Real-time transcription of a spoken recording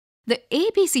The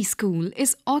ABC school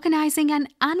is organizing an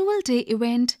annual day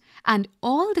event and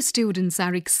all the students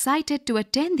are excited to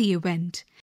attend the event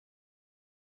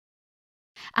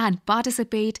and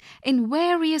participate in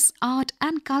various art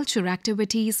and culture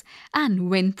activities and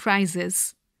win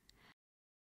prizes.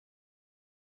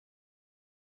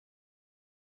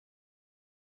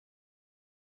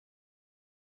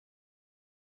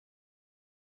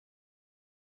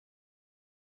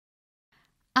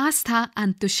 Astha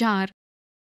and Tushar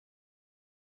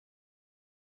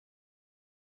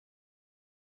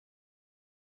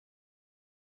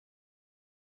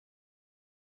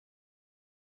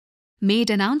made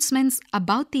announcements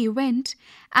about the event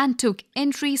and took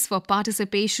entries for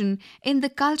participation in the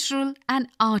cultural and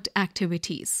art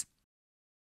activities.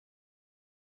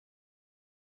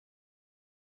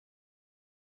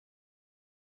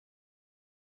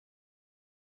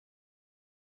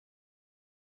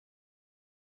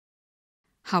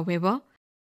 However,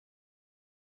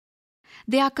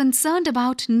 they are concerned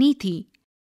about Neeti,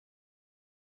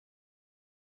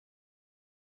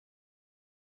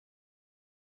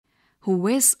 who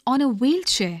is on a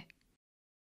wheelchair,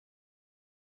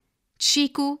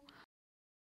 Chiku,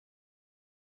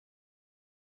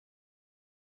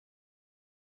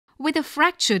 with a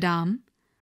fractured arm,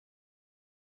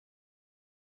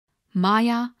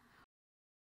 Maya,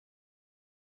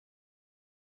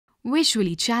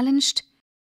 visually challenged,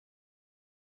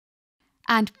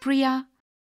 and Priya,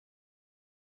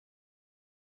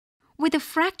 with a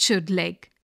fractured leg.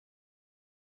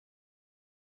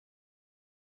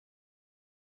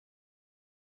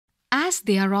 As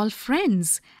they are all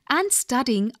friends and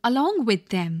studying along with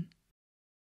them.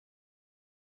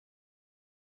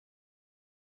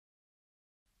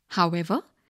 However,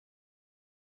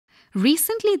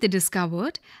 recently they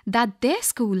discovered that their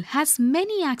school has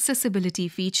many accessibility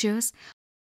features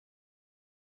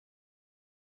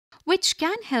which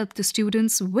can help the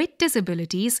students with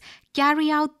disabilities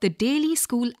carry out the daily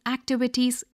school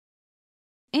activities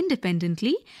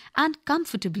independently and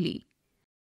comfortably.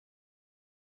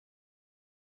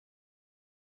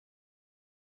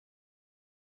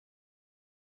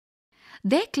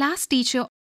 Their class teacher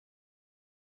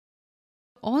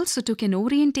also took an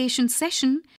orientation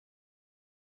session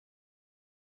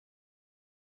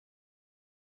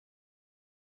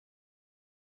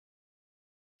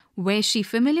where she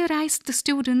familiarized the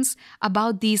students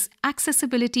about these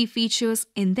accessibility features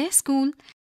in their school,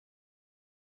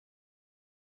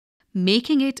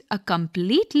 making it a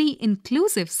completely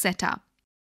inclusive setup.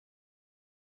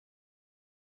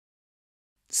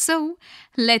 So,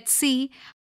 let's see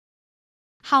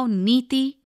how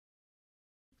Neeti,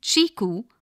 Chiku,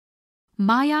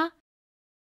 Maya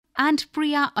and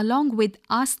Priya along with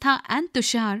Astha and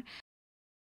Tushar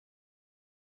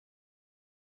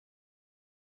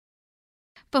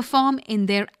perform in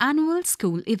their annual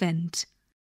school event.